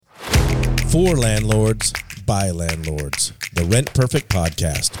For landlords, by landlords. The Rent Perfect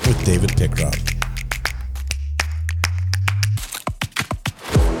Podcast with David Pickrum.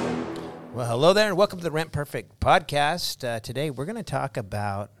 Well, hello there, and welcome to the Rent Perfect Podcast. Today, we're going to talk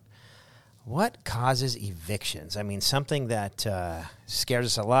about what causes evictions. I mean, something that scares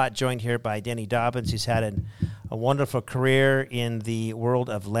us a lot. Joined here by Denny Dobbins, who's had a wonderful career in the world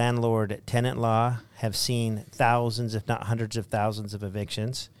of landlord-tenant law, have seen thousands, if not hundreds of thousands of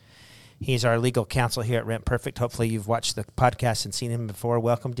evictions. He's our legal counsel here at Rent Perfect. Hopefully you've watched the podcast and seen him before.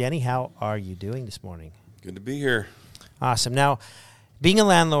 Welcome, Denny. How are you doing this morning? Good to be here. Awesome. Now, being a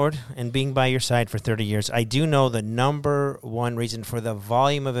landlord and being by your side for 30 years, I do know the number one reason for the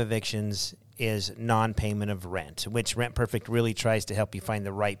volume of evictions is non-payment of rent, which Rent Perfect really tries to help you find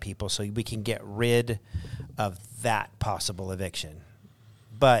the right people so we can get rid of that possible eviction.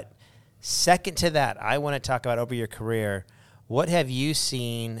 But second to that, I want to talk about over your career, what have you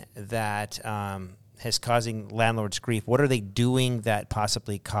seen that has causing landlords grief? What are they doing that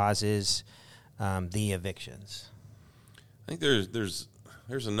possibly causes the evictions? I think there's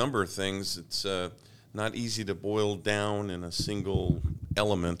a number of things. It's not easy to boil down in a single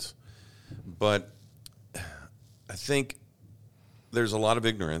element, but I think there's a lot of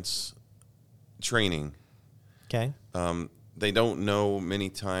ignorance, training. Okay. They don't know many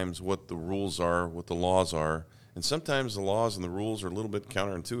times what the rules are, what the laws are, and sometimes the laws and the rules are a little bit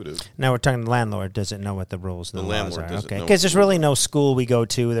counterintuitive. Now we're talking the landlord doesn't know what the rules and the laws landlord are. doesn't Okay, know because what there's the really no school we go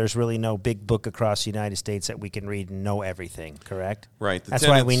to. There's really no big book across the United States that we can read and know everything, correct? Right. That's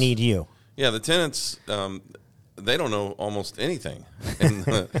why we need you. Yeah, the tenants, they don't know almost anything. And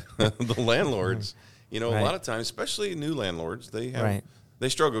the landlords, a lot of times, especially new landlords, they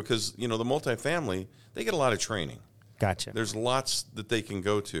struggle because, the multifamily, they get a lot of training. Gotcha. There's lots that they can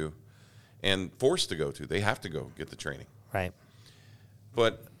go to and forced to go to. They have to go get the training. Right.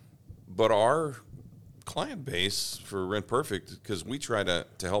 But our client base for Rent Perfect, because we try to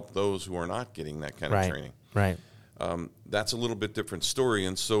help those who are not getting that kind of training. Right. That's a little bit different story.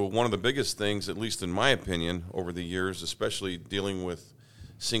 And so one of the biggest things, at least in my opinion, over the years, especially dealing with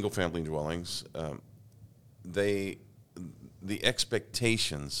single-family dwellings, the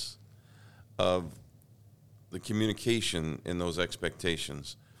expectations of the communication in those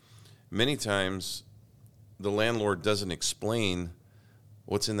expectations, many times the landlord doesn't explain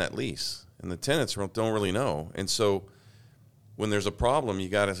what's in that lease, and the tenants don't really know. And so when there's a problem, you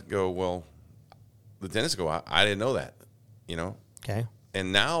got to go, well, the tenants go, I didn't know that, Okay.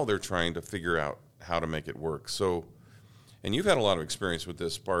 And now they're trying to figure out how to make it work. So, and you've had a lot of experience with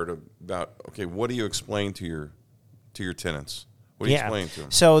this part about, okay, what do you explain to your tenants? What do you explain to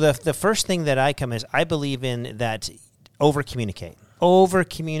them? So the first thing that I come is I believe in that over-communicate.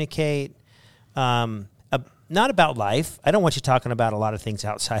 Over-communicate, not about life. I don't want you talking about a lot of things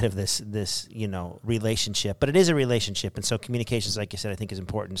outside of this relationship, but it is a relationship, and so communications, like you said, I think is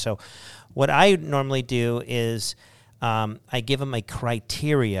important. So what I normally do is I give them a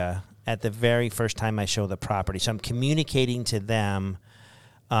criteria at the very first time I show the property. So I'm communicating to them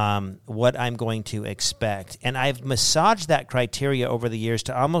what I'm going to expect. And I've massaged that criteria over the years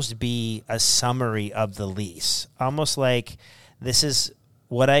to almost be a summary of the lease, almost like this is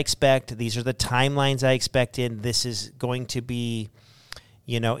what I expect. These are the timelines I expected. This is going to be,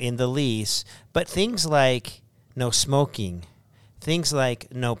 in the lease. But things like no smoking, things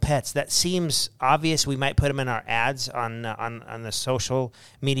like no pets, that seems obvious. We might put them in our ads on the social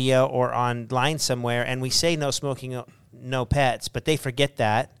media or online somewhere, and we say no smoking, no pets, but they forget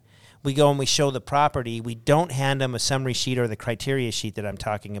that. We go and we show the property. We don't hand them a summary sheet or the criteria sheet that I'm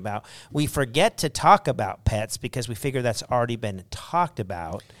talking about. We forget to talk about pets because we figure that's already been talked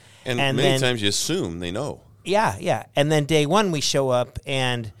about. And many times you assume they know. Yeah. And then day one we show up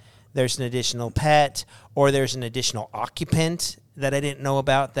and there's an additional pet or there's an additional occupant that I didn't know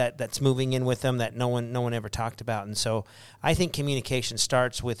about that's moving in with them that no one ever talked about. And so I think communication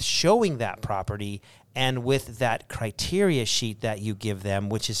starts with showing that property and with that criteria sheet that you give them,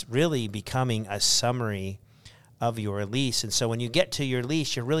 which is really becoming a summary of your lease. And so when you get to your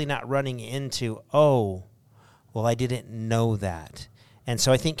lease, you're really not running into, I didn't know that. And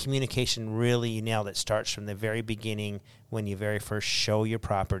so I think communication really, you nailed it, starts from the very beginning when you very first show your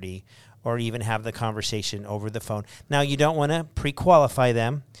property or even have the conversation over the phone. Now, you don't want to pre-qualify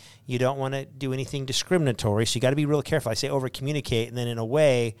them. You don't want to do anything discriminatory, so you got to be real careful. I say over-communicate, and then in a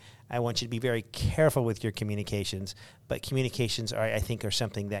way, I want you to be very careful with your communications. But communications, I think, are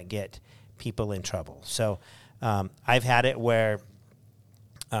something that get people in trouble. So I've had it where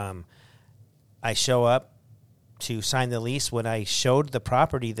I show up to sign the lease. When I showed the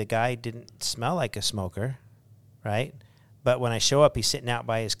property, the guy didn't smell like a smoker, right? But when I show up, he's sitting out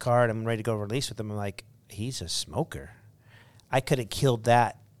by his car, and I'm ready to go release with him. I'm like, he's a smoker. I could have killed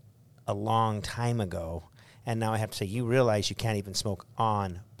that a long time ago, and now I have to say, you realize you can't even smoke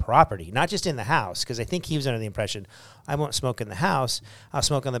on property, not just in the house, because I think he was under the impression, I won't smoke in the house, I'll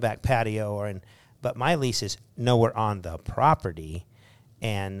smoke on the back patio, but my lease is nowhere on the property.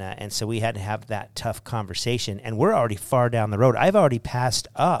 And so we had to have that tough conversation, and we're already far down the road. I've already passed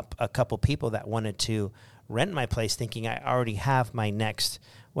up a couple people that wanted to rent my place, thinking I already have my next,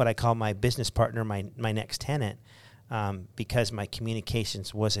 what I call my business partner, my next tenant, because my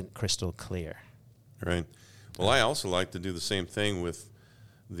communications wasn't crystal clear. Right. Well, I also like to do the same thing with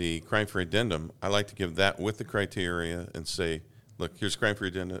the crime-free addendum. I like to give that with the criteria and say, look, here's crime-free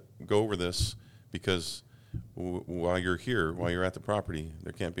addendum. Go over this because while you're here, while you're at the property,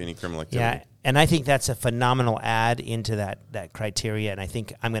 there can't be any criminal activity. Yeah, and I think that's a phenomenal add into that criteria, and I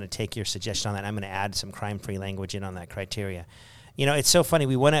think I'm going to take your suggestion on that. I'm going to add some crime-free language in on that criteria. You know, it's so funny.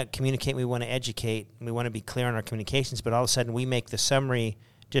 We want to communicate, we want to educate, we want to be clear on our communications, but all of a sudden we make the summary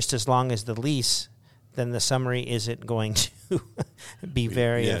just as long as the lease, then the summary isn't going to be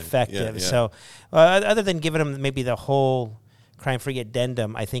very effective. Yeah. So other than giving them maybe the whole crime-free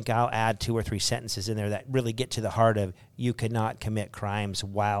addendum, I think I'll add 2 or 3 sentences in there that really get to the heart of you cannot commit crimes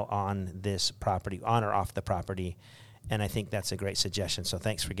while on this property, on or off the property. And I think that's a great suggestion. So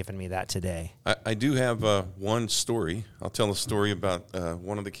thanks for giving me that today. I do have one story. I'll tell a story about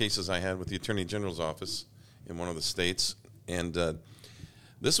one of the cases I had with the Attorney General's office in one of the states. And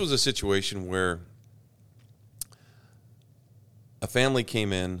this was a situation where a family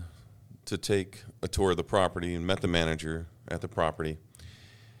came in to take a tour of the property and met the manager at the property,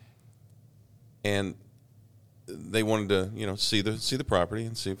 and they wanted to, see the property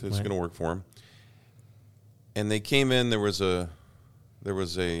and see if it's going to work for them. And they came in. There was a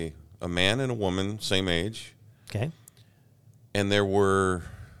man and a woman, same age. Okay. And there were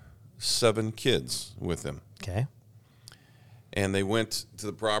 7 kids with them. Okay. And they went to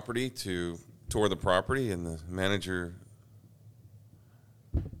the property to tour the property, and the manager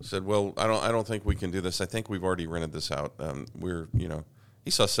said, "Well, I don't think we can do this. I think we've already rented this out.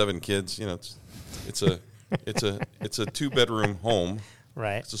 He saw 7 kids. It's a 2-bedroom home.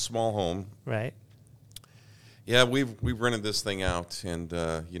 Right. It's a small home. Right. Yeah, we've rented this thing out, and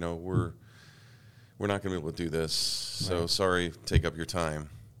we're not going to be able to do this. So sorry, take up your time."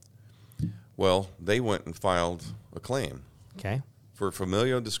 Well, they went and filed a claim. Okay. For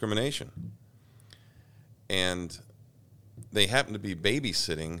familial discrimination, and they happened to be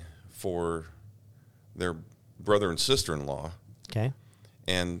babysitting for their brother and sister-in-law. Okay.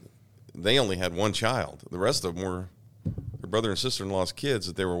 And they only had 1 child. The rest of them were their brother and sister-in-law's kids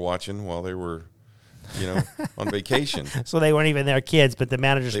that they were watching while they were, on vacation. So they weren't even their kids, but the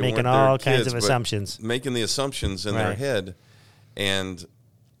manager's making all kinds of assumptions. Making the assumptions in their head. And,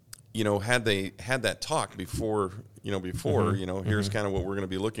 had they had that talk before, here's kind of what we're going to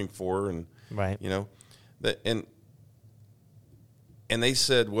be looking for. And, and they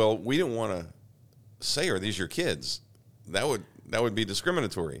said, well, we didn't want to say, are these your kids? That would be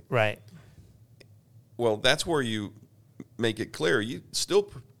discriminatory. Right. Well, that's where you make it clear. You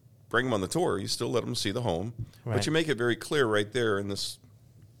still bring them on the tour. You still let them see the home. Right. But you make it very clear right there in this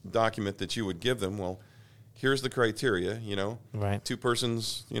document that you would give them, well, here's the criteria, Right. 2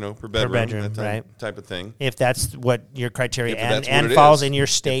 persons, per bedroom, that type of thing. If that's what your criteria and falls in your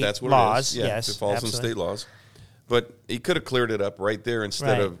state laws. Yes, if it falls in state laws. But he could have cleared it up right there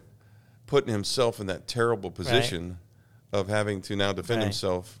instead of putting himself in that terrible position of having to now defend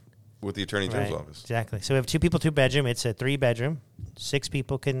himself with the Attorney General's office. Exactly. So we have 2 people, 2 bedroom. It's a 3-bedroom. 6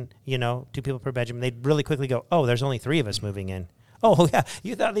 people can, 2 people per bedroom. They'd really quickly go, oh, there's only 3 of us moving in. Oh, yeah,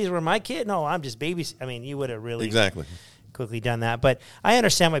 you thought these were my kid? No, I'm just babies. I mean, you would have really quickly done that. But I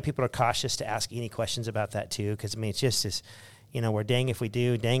understand why people are cautious to ask any questions about that, too, because, it's just this, we're dang if we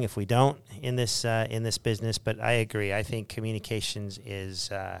do, dang if we don't in this business. But I agree. I think communications is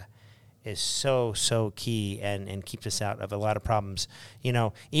so key and keeps us out of a lot of problems.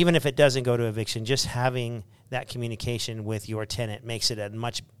 Even if it doesn't go to eviction, just having that communication with your tenant makes it a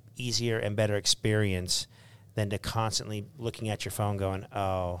much easier and better experience than to constantly looking at your phone going,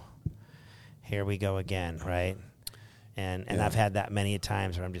 oh, here we go again, right? And I've had that many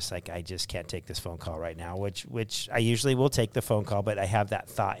times where I'm just like, I just can't take this phone call right now, which I usually will take the phone call, but I have that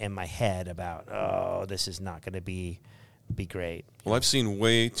thought in my head about, oh, this is not going to be great. Well, I've seen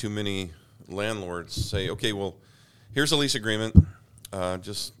way too many landlords say, okay, well, here's a lease agreement.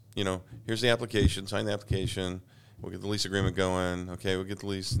 Here's the application, sign the application. We'll get the lease agreement going. Okay, we'll get the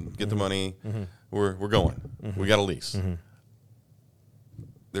lease, get the money. Mm-hmm. We're going. Mm-hmm. We got a lease. Mm-hmm.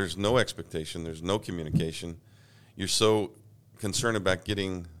 There's no expectation. There's no communication. you're so concerned about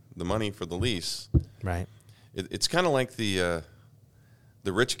getting the money for the lease. Right. It's kind of like the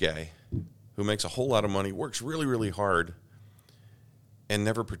rich guy who makes a whole lot of money, works really, really hard, and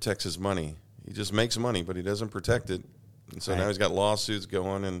never protects his money. He just makes money, but he doesn't protect it. And so now he's got lawsuits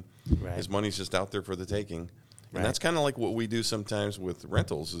going, and his money's just out there for the taking. And that's kind of like what we do sometimes with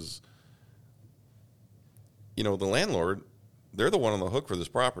rentals is, the landlord, they're the one on the hook for this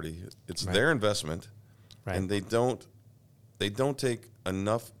property. It's their investment, and they don't take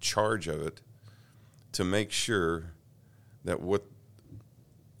enough charge of it to make sure that what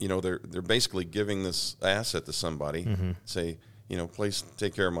they're basically giving this asset to somebody, say, please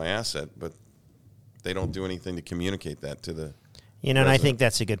take care of my asset, but they don't do anything to communicate that to the and I think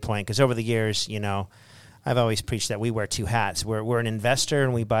that's a good point, because over the years, I've always preached that we wear two hats. We're an investor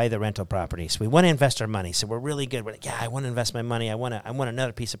and we buy the rental properties. We want to invest our money, so we're really good. We're like, I want to invest my money. I want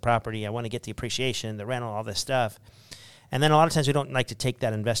another piece of property. I want to get the appreciation, the rental, all this stuff. And then a lot of times we don't like to take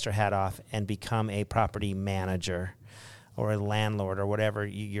that investor hat off and become a property manager or a landlord or whatever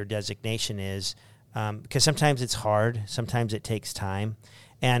your designation is, because sometimes it's hard. Sometimes it takes time.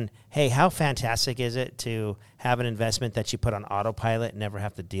 And, hey, how fantastic is it to have an investment that you put on autopilot and never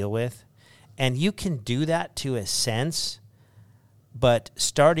have to deal with? And you can do that to a sense, but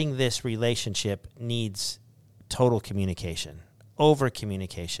starting this relationship needs total communication,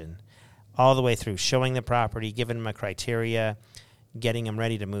 over-communication, all the way through, showing the property, giving them a criteria, getting them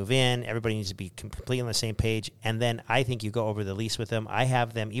ready to move in. Everybody needs to be completely on the same page. And then I think you go over the lease with them. I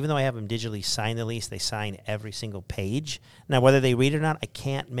have them, even though I have them digitally sign the lease, they sign every single page. Now, whether they read it or not, I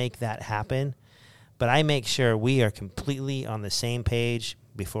can't make that happen. But I make sure we are completely on the same page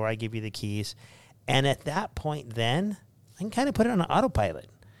before I give you the keys. And at that point then, I can kind of put it on an autopilot.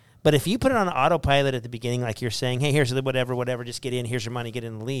 But if you put it on an autopilot at the beginning, like you're saying, hey, here's the whatever, just get in, here's your money, get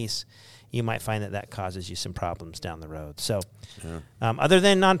in the lease, you might find that causes you some problems down the road. So other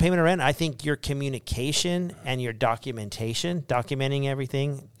than non-payment of rent, I think your communication and your documenting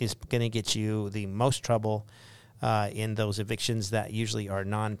everything is going to get you the most trouble in those evictions that usually are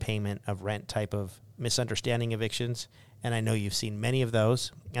non-payment of rent type of misunderstanding evictions. And I know you've seen many of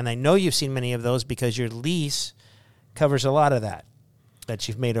those. And I know you've seen many of those because your lease covers a lot of that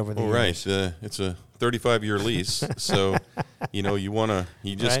you've made over the years. Right. It's a 35-year lease. So,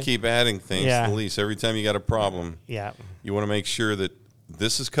 you just keep adding things to the lease. Every time you got a problem, you want to make sure that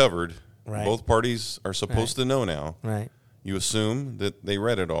this is covered. Right. Both parties are supposed to know now. Right. You assume that they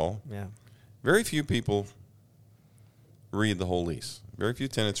read it all. Yeah. Very few people read the whole lease. Very few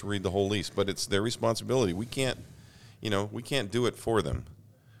tenants read the whole lease, but it's their responsibility. We can't do it for them.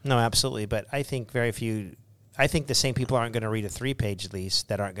 No, absolutely. But I think the same people aren't going to read a 3-page lease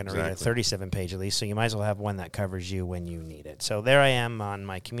that aren't going to read a 37-page lease. So you might as well have one that covers you when you need it. So there I am on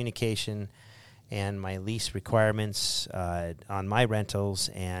my communication and my lease requirements on my rentals.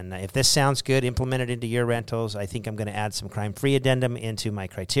 And if this sounds good, implement it into your rentals. I think I'm going to add some crime-free addendum into my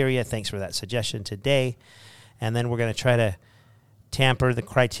criteria. Thanks for that suggestion today. And then we're going to try to tamper the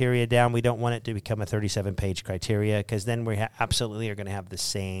criteria down. We don't want it to become a 37-page criteria, because then we absolutely are going to have the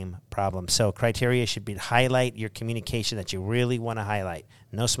same problem. So criteria should be highlight your communication that you really want to highlight.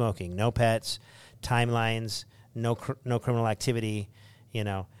 No smoking, no pets, timelines, no criminal activity,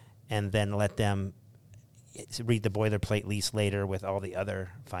 and then let them read the boilerplate lease later with all the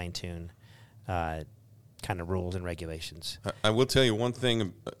other fine-tuned kind of rules and regulations. I will tell you one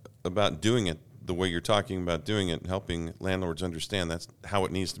thing about doing it the way you're talking about doing it and helping landlords understand that's how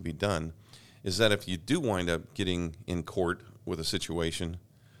it needs to be done, is that if you do wind up getting in court with a situation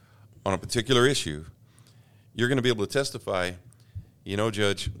on a particular issue, you're going to be able to testify,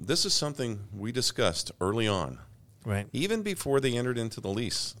 Judge, this is something we discussed early on. Right. Even before they entered into the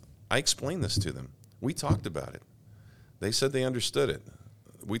lease, I explained this to them. We talked about it. They said they understood it.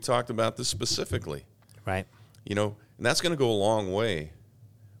 We talked about this specifically. Right. And that's going to go a long way,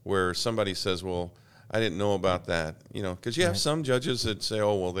 where somebody says, well, I didn't know about that, because you have some judges that say,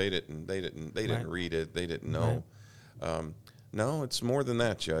 oh, well, they didn't read it, they didn't know. Right. No, it's more than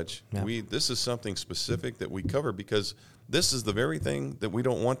that, Judge. Yeah. This is something specific that we cover, because this is the very thing that we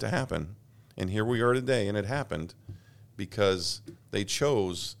don't want to happen. And here we are today, and it happened because they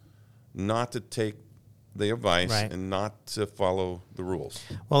chose not to take the advice and not to follow the rules.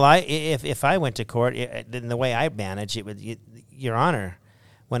 Well, if I went to court, then the way I manage it, Your Honor,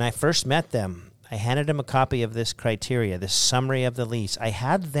 when I first met them, I handed them a copy of this criteria, this summary of the lease. I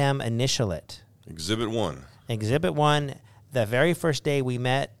had them initial it. Exhibit 1. Exhibit 1, the very first day we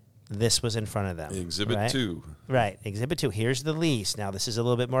met, this was in front of them. Exhibit 2. Right. Exhibit 2. Here's the lease. Now, this is a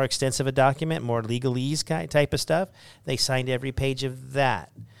little bit more extensive a document, more legalese type of stuff. They signed every page of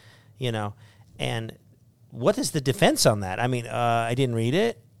that, and what is the defense on that? I mean, I didn't read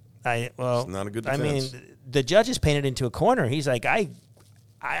it. It's not a good defense. I mean, the judge is painted into a corner. He's like, I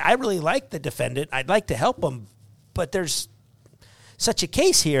really like the defendant. I'd like to help him, but there's such a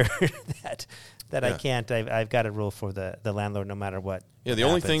case here that I can't. I've got to rule for the landlord no matter what. Yeah, the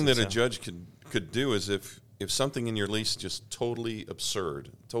only thing that a judge could do is if something in your lease is just totally absurd,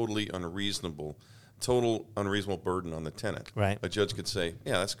 totally unreasonable, total unreasonable burden on the tenant. Right. A judge could say,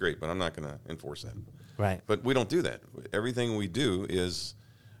 yeah, that's great, but I'm not going to enforce that. Right. But we don't do that. Everything we do is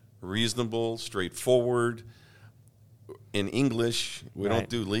reasonable, straightforward, in English. We don't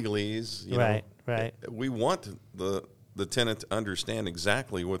do legalese. Right. We want the tenant to understand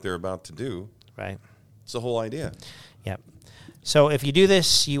exactly what they're about to do. Right. It's the whole idea. Yep. So if you do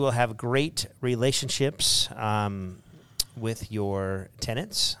this, you will have great relationships with your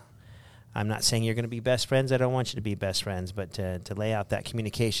tenants. I'm not saying you're going to be best friends. I don't want you to be best friends, but to lay out that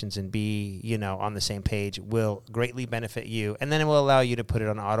communications and be, on the same page will greatly benefit you. And then it will allow you to put it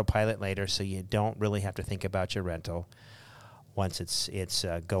on autopilot later so you don't really have to think about your rental once it's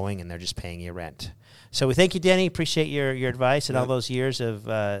going and they're just paying you rent. So we thank you, Denny. Appreciate your advice and all those years of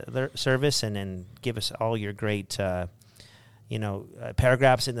service, and give us all your great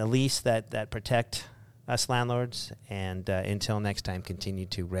paragraphs in the lease that protect us landlords. And until next time, continue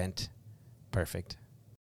to rent perfect.